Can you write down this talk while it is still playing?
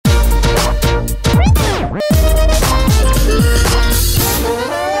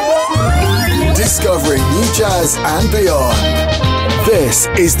jazz and beyond. This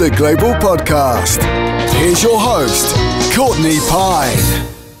is the Global Podcast. Here's your host, Courtney Pine.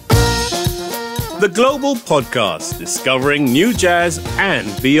 The Global Podcast, discovering new jazz and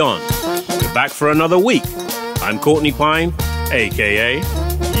beyond. We're back for another week. I'm Courtney Pine, aka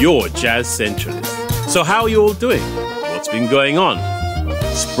your jazz centralist. So how are you all doing? What's been going on?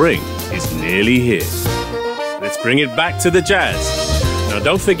 Spring is nearly here. Let's bring it back to the jazz. Now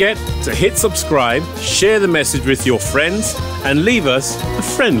don't forget to hit subscribe, share the message with your friends, and leave us a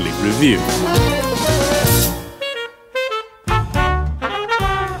friendly review.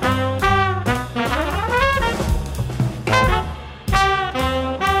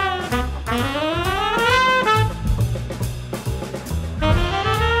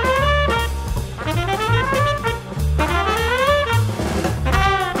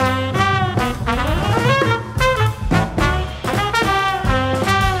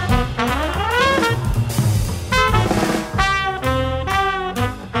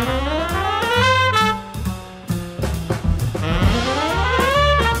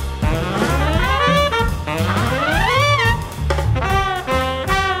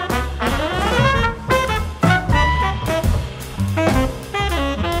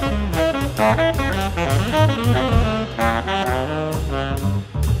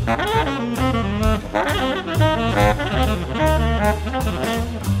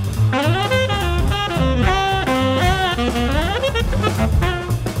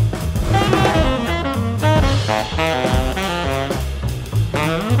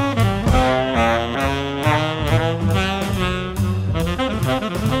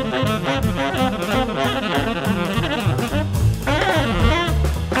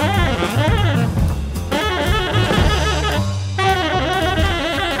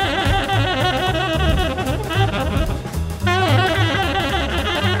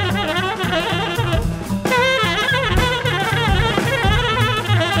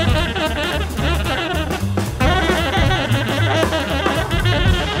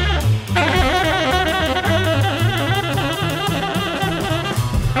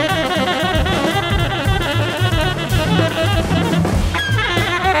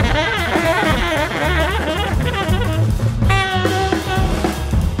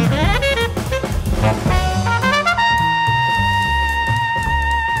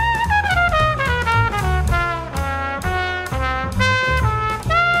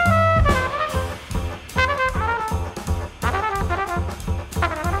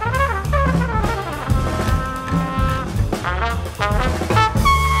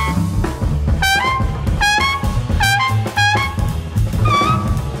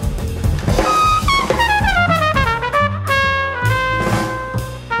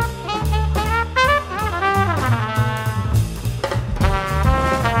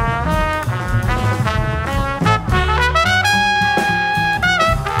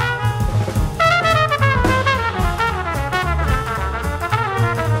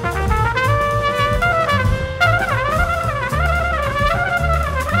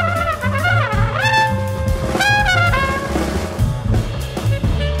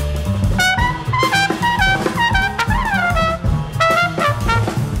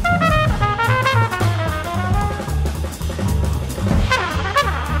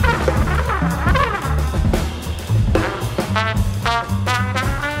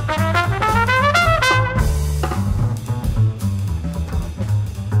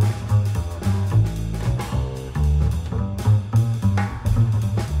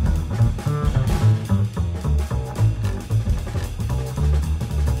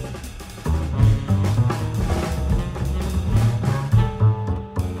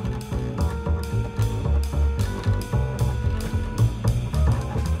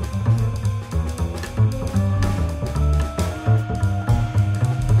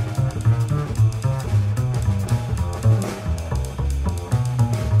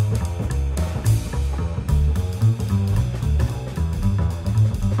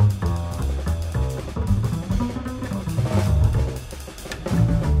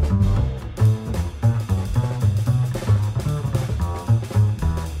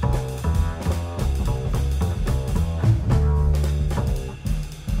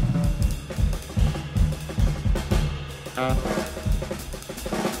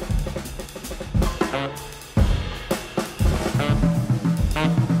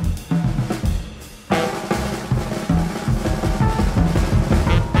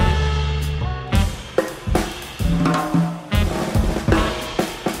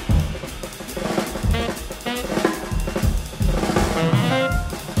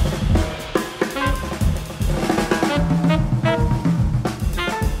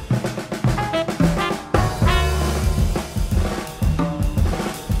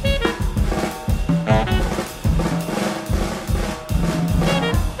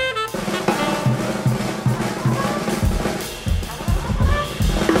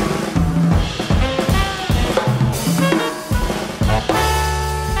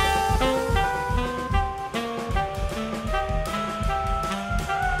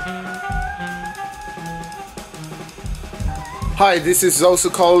 Hi, this is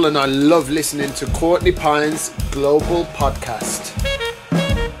Zosa Cole and I love listening to Courtney Pine's Global Podcast.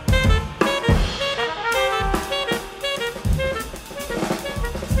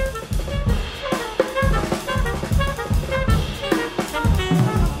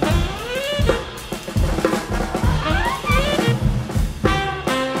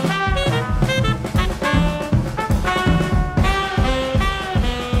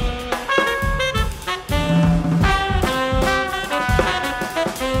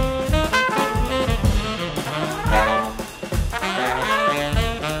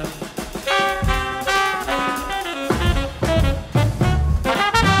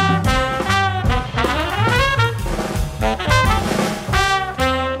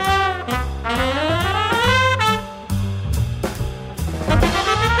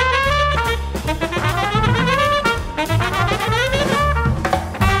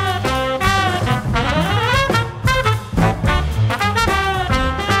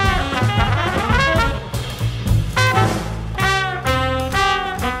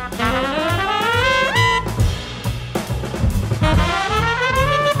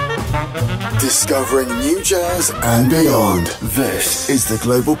 Discovering new jazz and beyond. This is the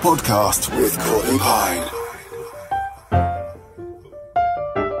Global Podcast with Courtney Pine.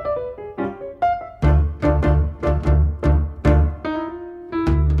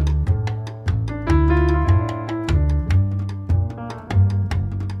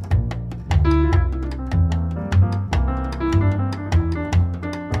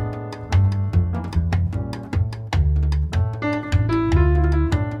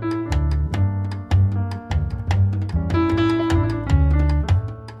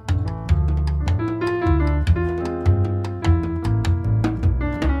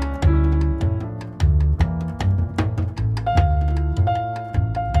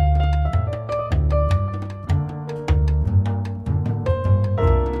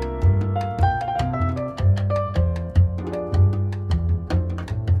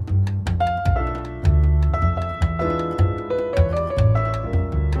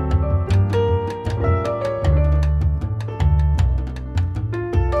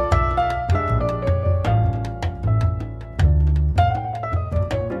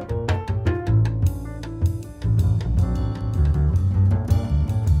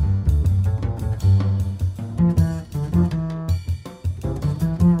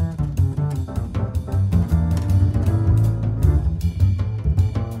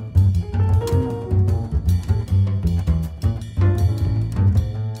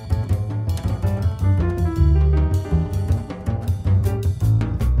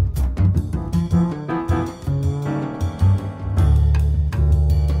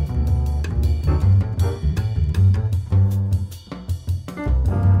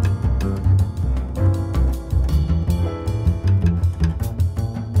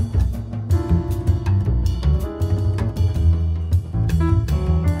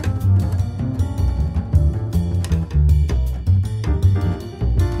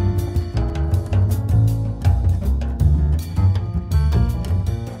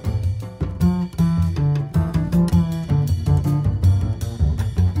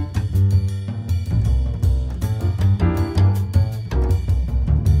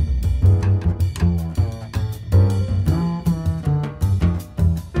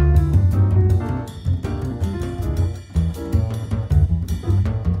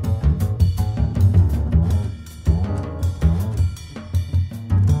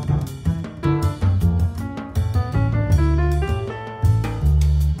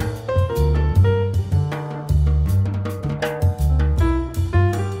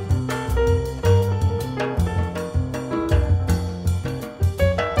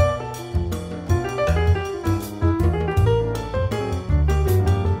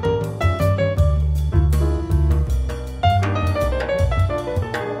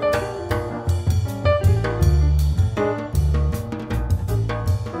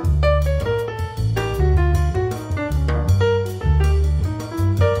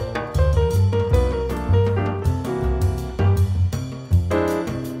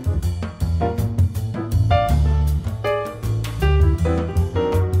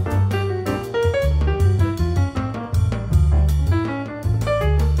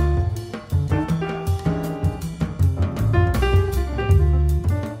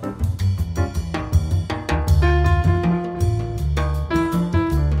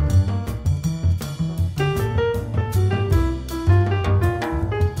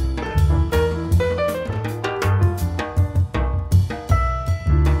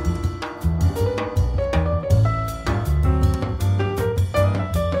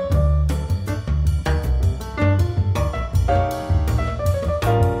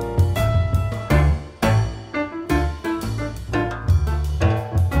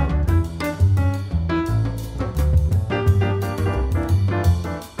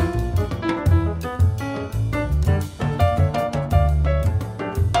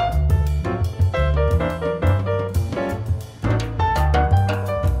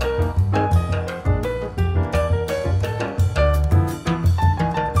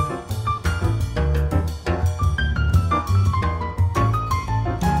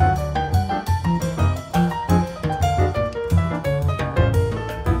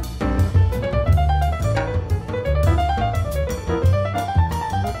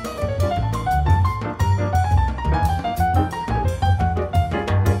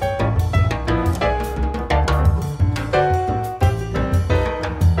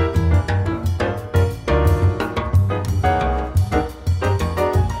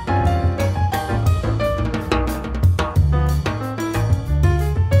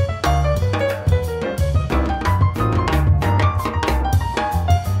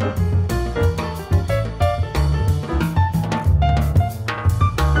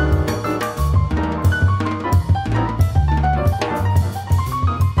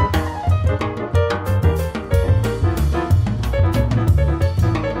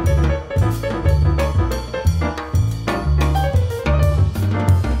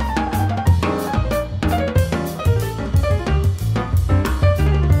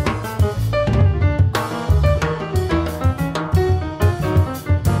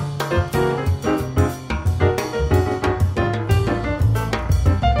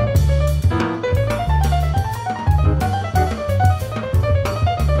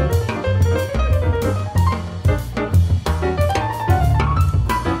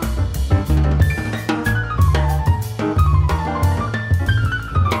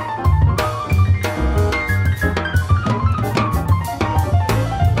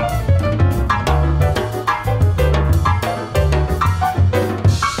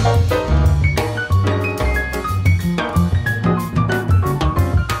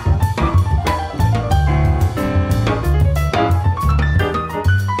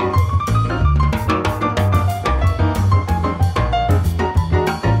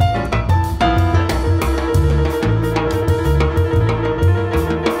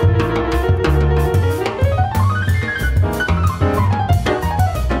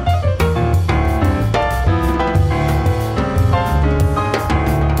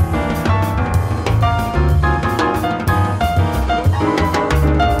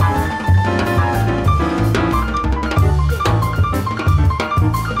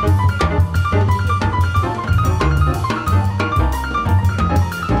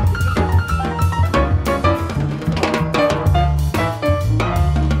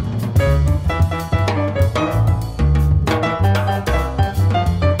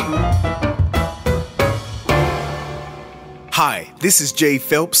 This is Jay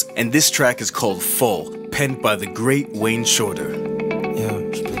Phelps, and this track is called Fall, penned by the great Wayne Shorter. Yo,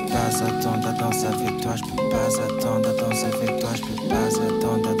 je peux pas attendre à danser avec toi, je peux pas attendre à danser avec toi, je peux pas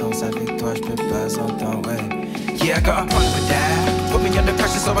attendre à danser avec toi, je peux pas attendre, ouais. Yeah, I got a problem with that. Put me under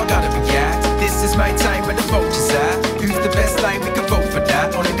pressure, so I gotta react. This is my time where the vulture's at. Who's the best line? We can vote for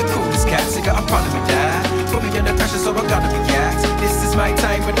that. Only the coolest cats, I got a problem with that. Put me under pressure, so I gotta react. This is my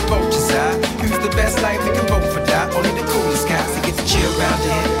time where the vulture's at. Who's the best line? We can vote for that. Only the coolest cats, I get to chill round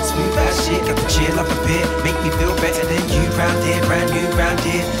here. Smooth ass shit, got to chill up a bit. Make me feel better than you round here. Brand new round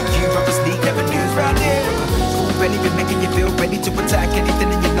here. You rubbers leak, never news round here. Ready, been making you feel ready to attack anything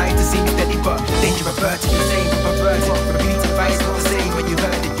in your life to see me steady, but danger averted, the same perverted. Repeat advice, not the same when you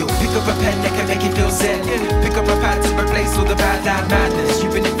heard it. You'll pick up a pen that can make you feel zen. Pick up a pad to replace all the bad line madness.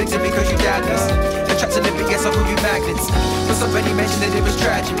 You've been inflicted because you doubtless. Attracting the biggest, I call you magnets. But somebody mentioned that it was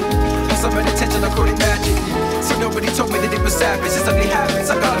tragic. For some attention, I call it magic. So nobody told me that it was savage. It's ugly habits,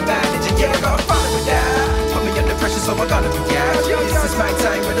 I gotta manage. And yeah, I gotta follow with that. Put me under pressure, so I gotta react. This is my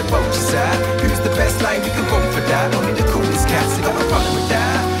time where the vulture's at. Who's the best line? We can vote for that. Only the coolest cats, I got a problem with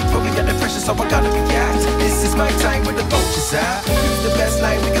that. Put me under pressure, so I gotta react. This is my time where the vulture's at. Who's the best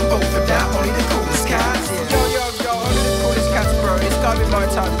line? We can vote for that. Only the coolest cats. Yo, only the coolest cats, bro. It's gotta be my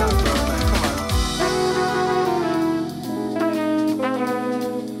time now, bro. Man, come on.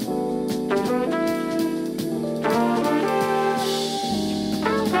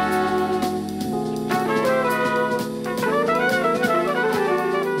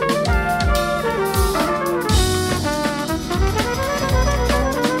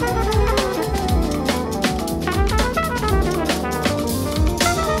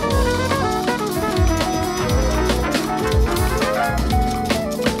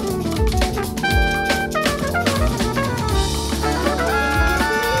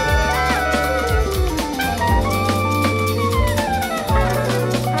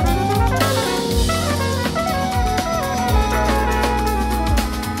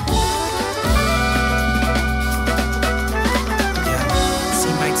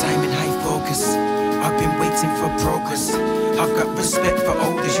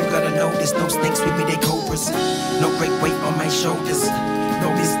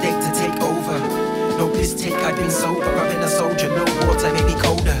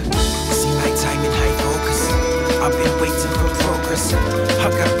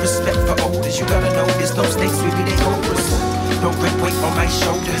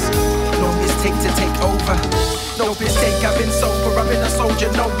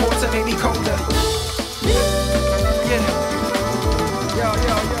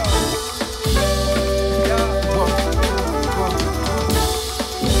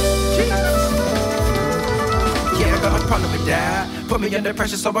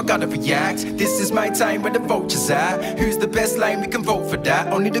 So I gotta react. This is my time where the vulture's at. Who's the best line? We can vote for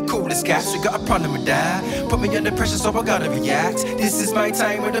that. Only the coolest cats, we got a problem with that. Put me under pressure, so I gotta react. This is my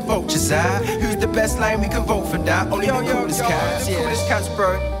time where the vulture's at. Who's the best line? We can vote for that. Only the coolest cats, yeah. Coolest cats,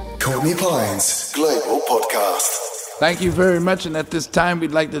 bro. Courtney Pine's Global Podcast. Thank you very much, and at this time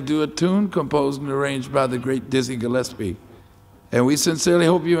we'd like to do a tune composed and arranged by the great Dizzy Gillespie. And we sincerely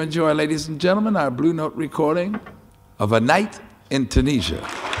hope you enjoy, ladies and gentlemen, our Blue Note recording of A Night in Tunisia.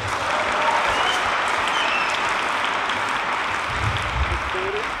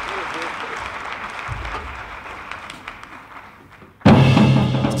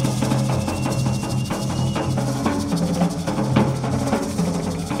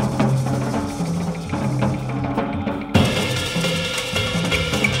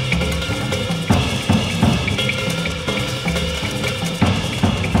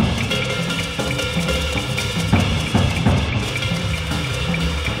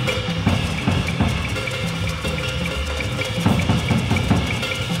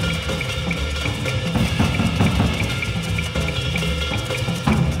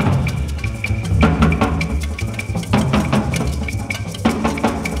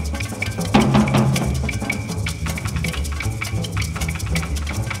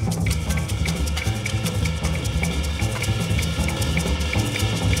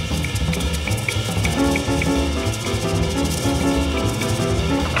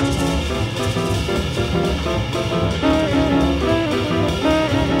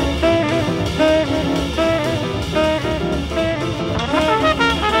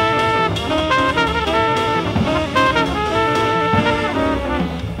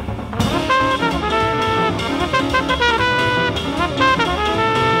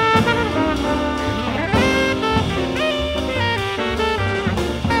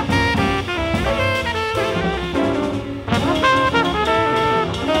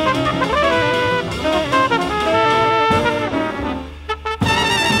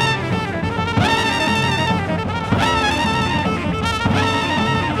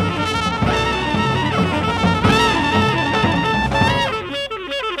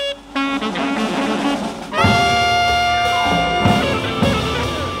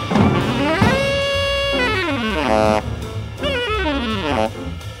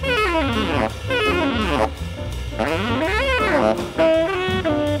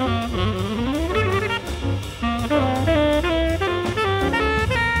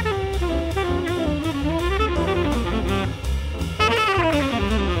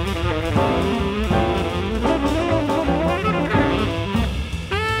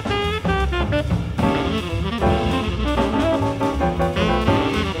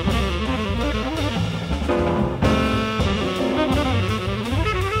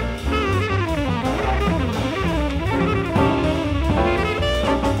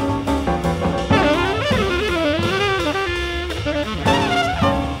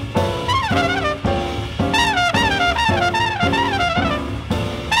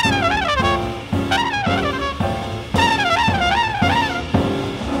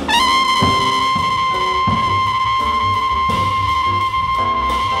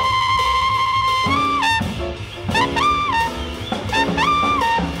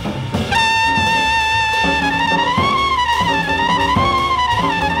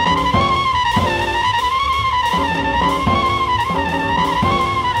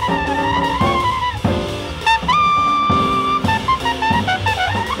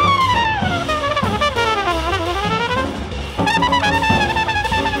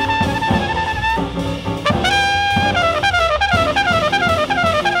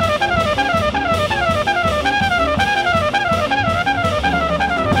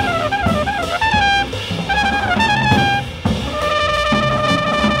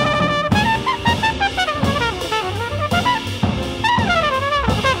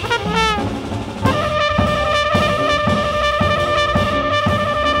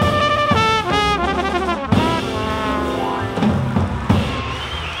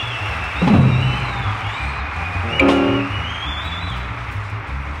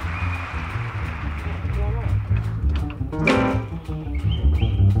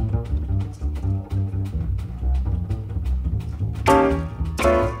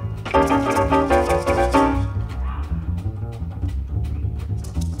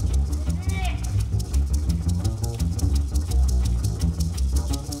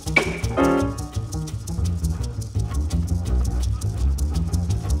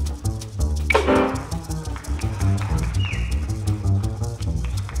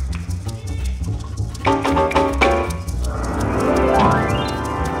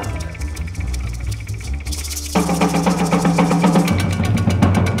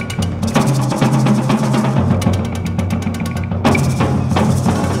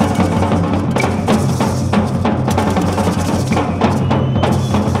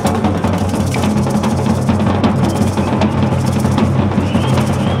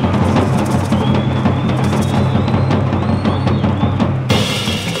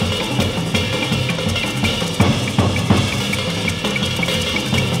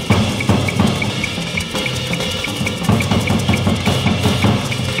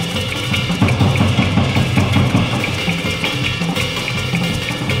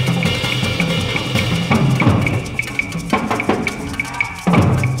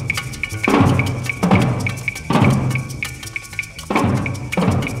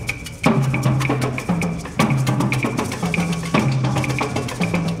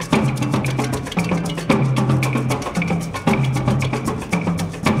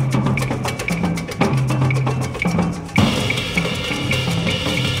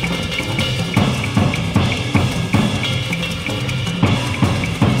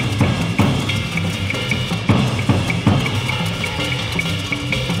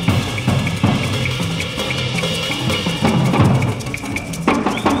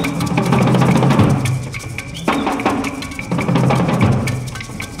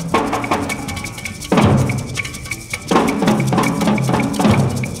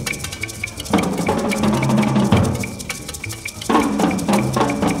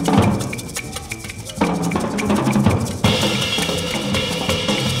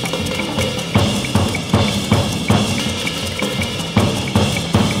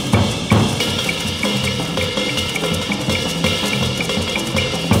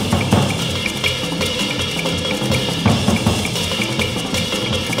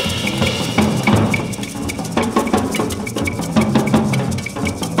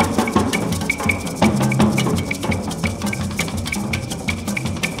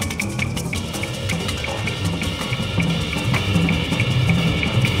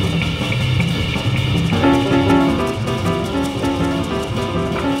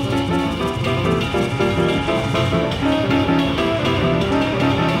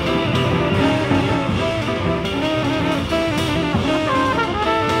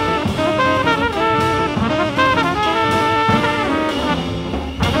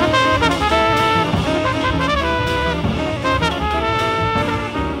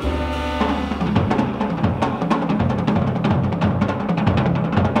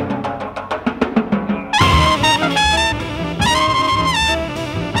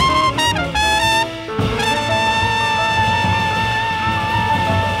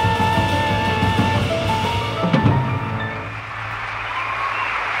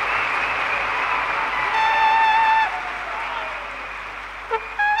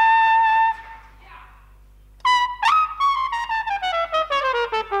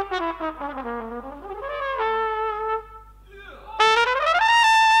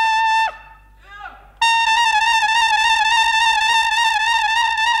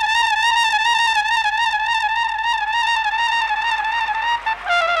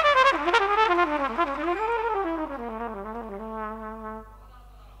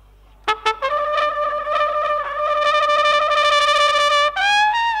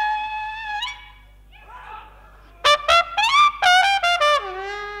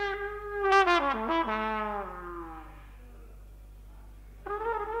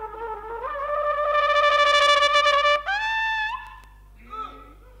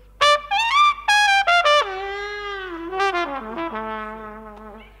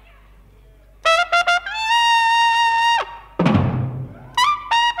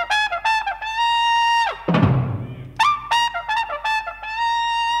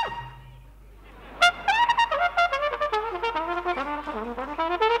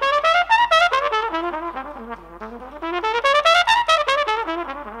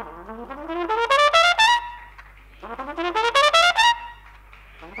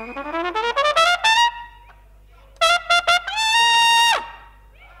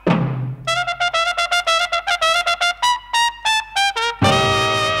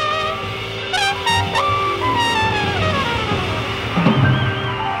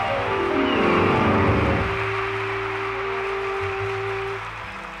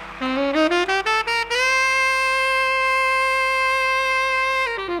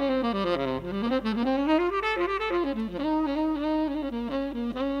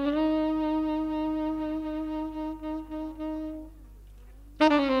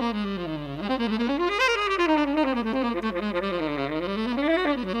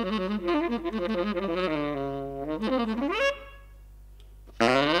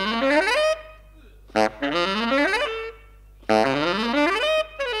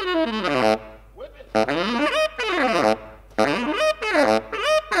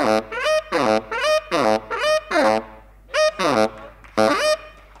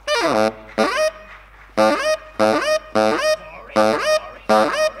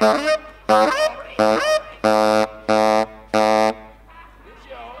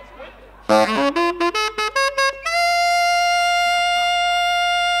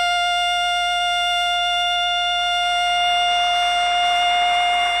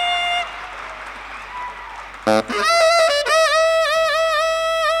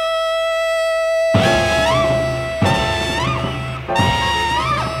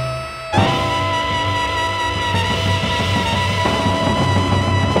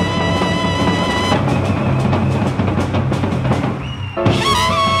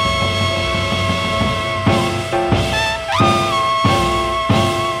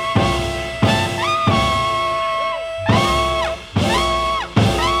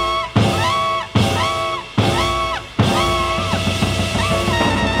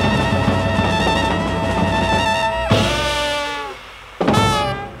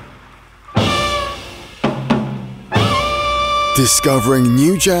 Discovering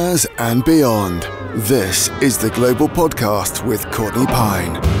new jazz and beyond. This is the Global Podcast with Courtney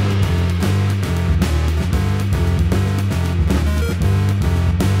Pine.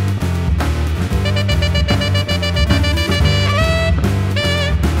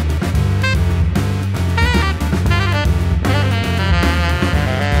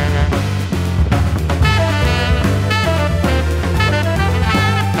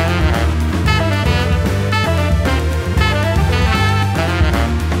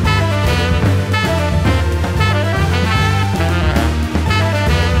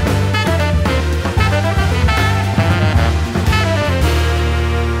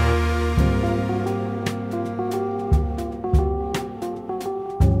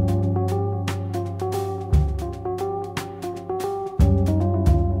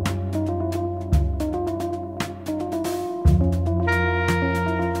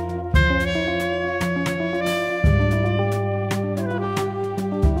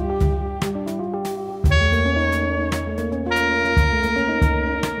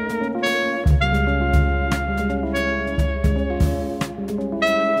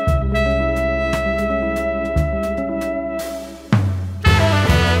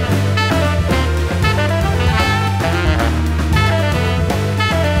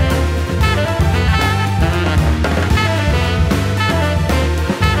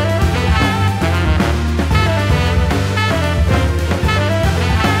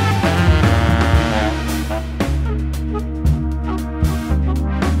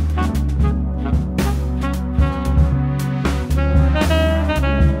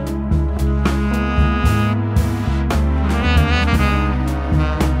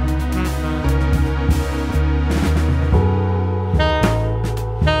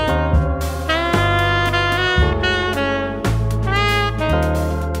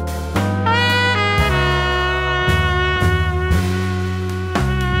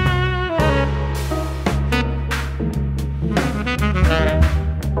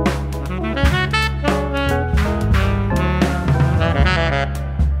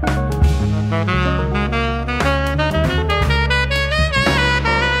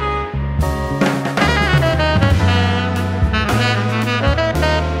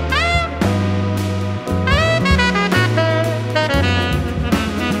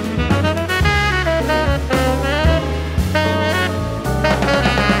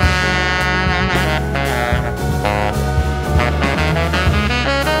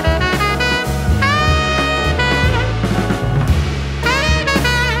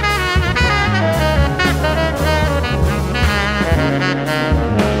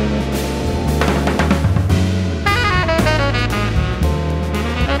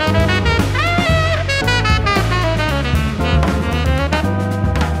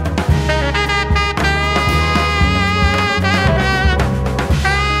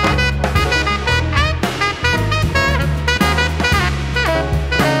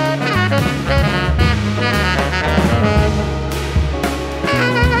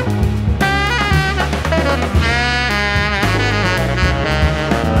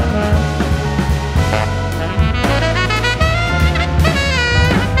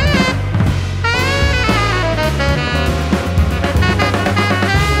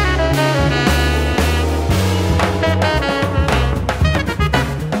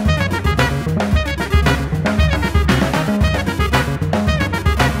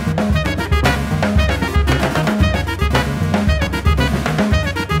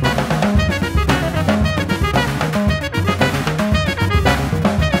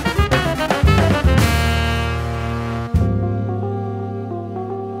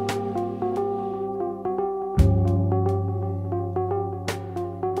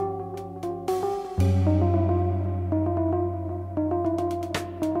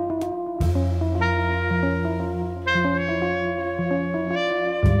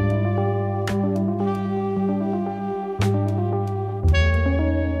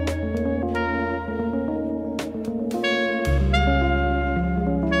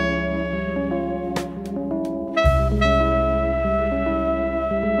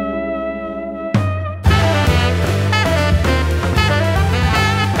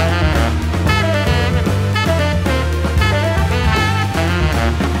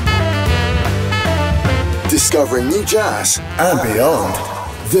 discovering new jazz and beyond.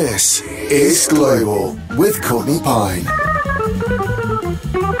 This is Global with Courtney Pine.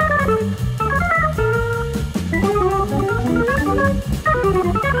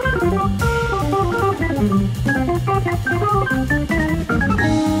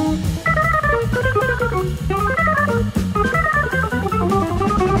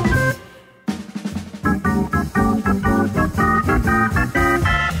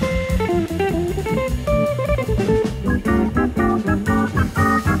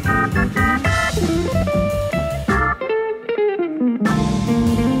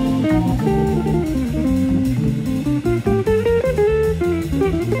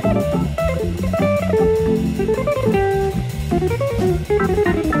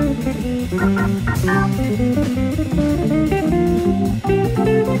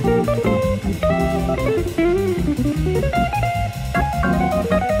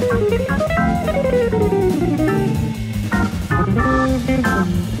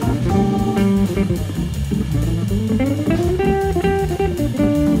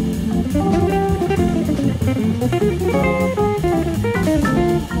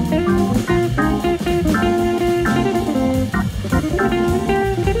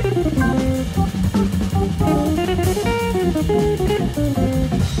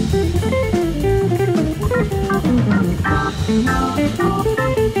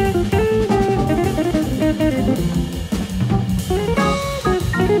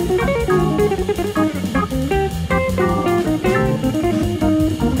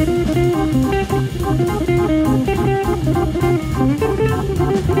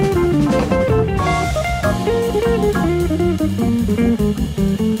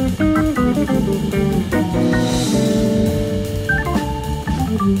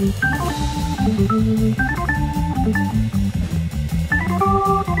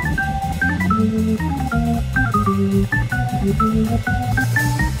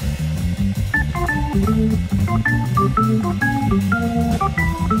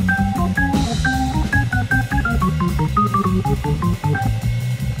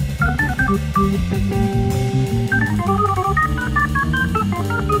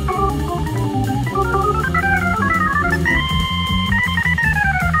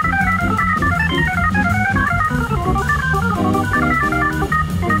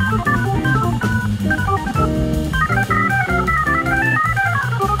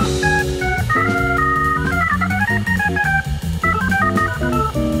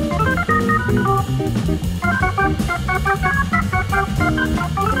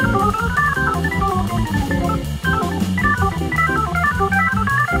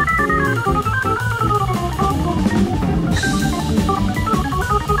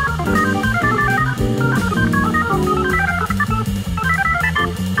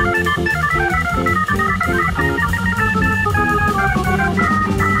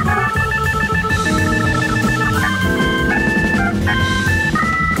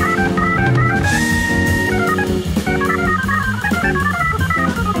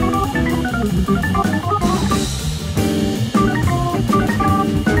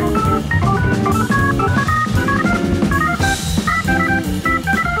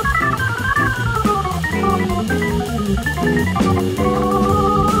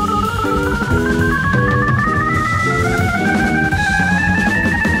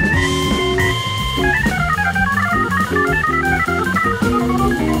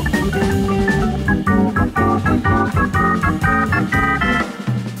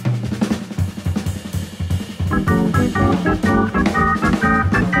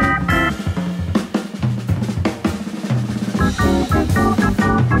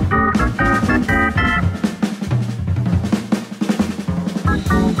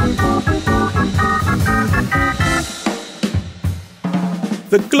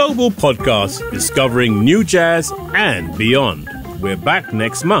 The Global Podcast, discovering new jazz and beyond. We're back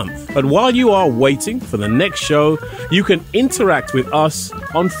next month. But while you are waiting for the next show, you can interact with us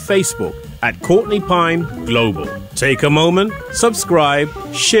on Facebook at Courtney Pine Global. Take a moment, subscribe,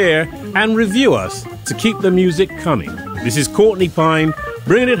 share, and review us to keep the music coming. This is Courtney Pine,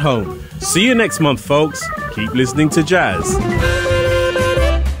 bringing it home. See you next month, folks. Keep listening to jazz.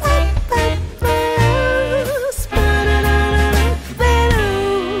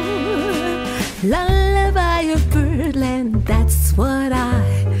 Lullaby of birdland, that's what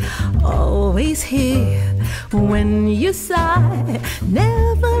I always hear when you sigh.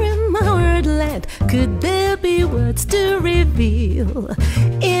 Never in my wordland could there be words to reveal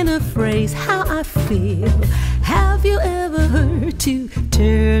in a phrase how I feel. Have you ever heard two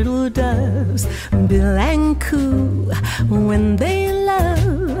turtle doves bill and coo when they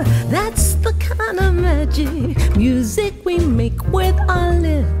love? That's the kind kind of magic music we make with our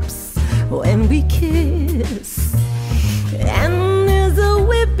lips when we kiss. And there's a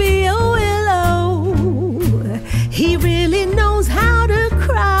whippy willow, he really knows how to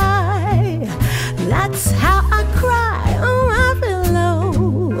cry. That's how I cry on my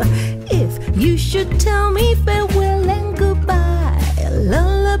pillow. If you should tell me farewell and goodbye,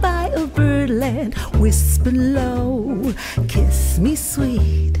 lullaby of birdland, whisper low, kiss me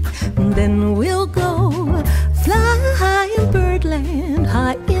sweet, then we'll go fly high in birdland,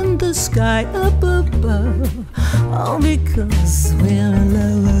 high in the sky up above, all because we're in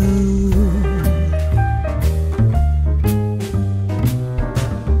love.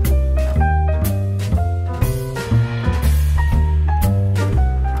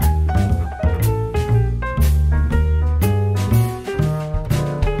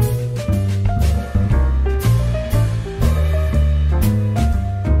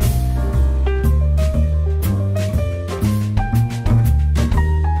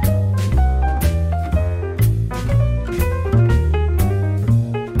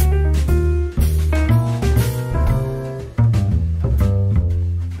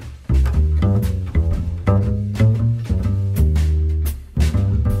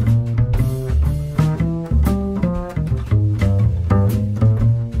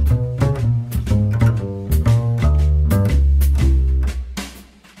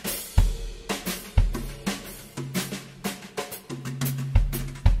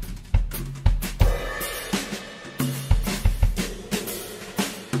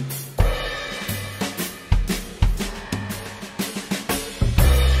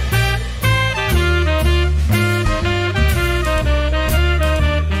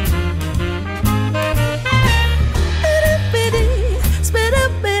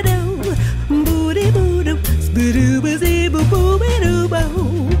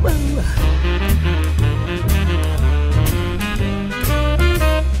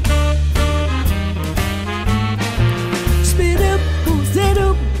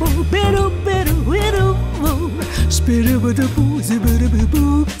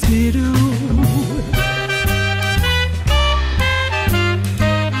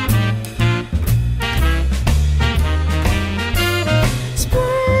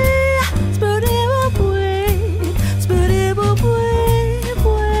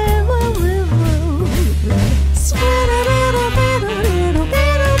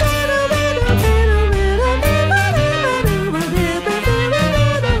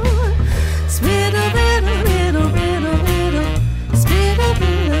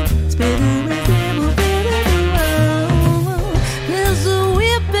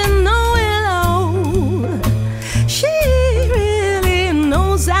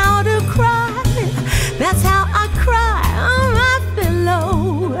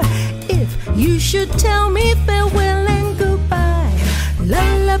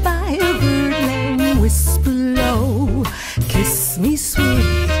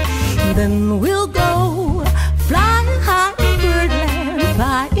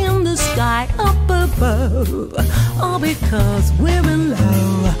 All because we're in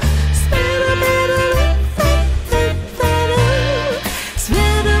love.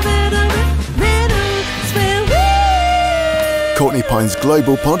 Courtney Pine's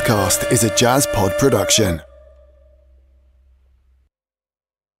global podcast is a jazzpod production.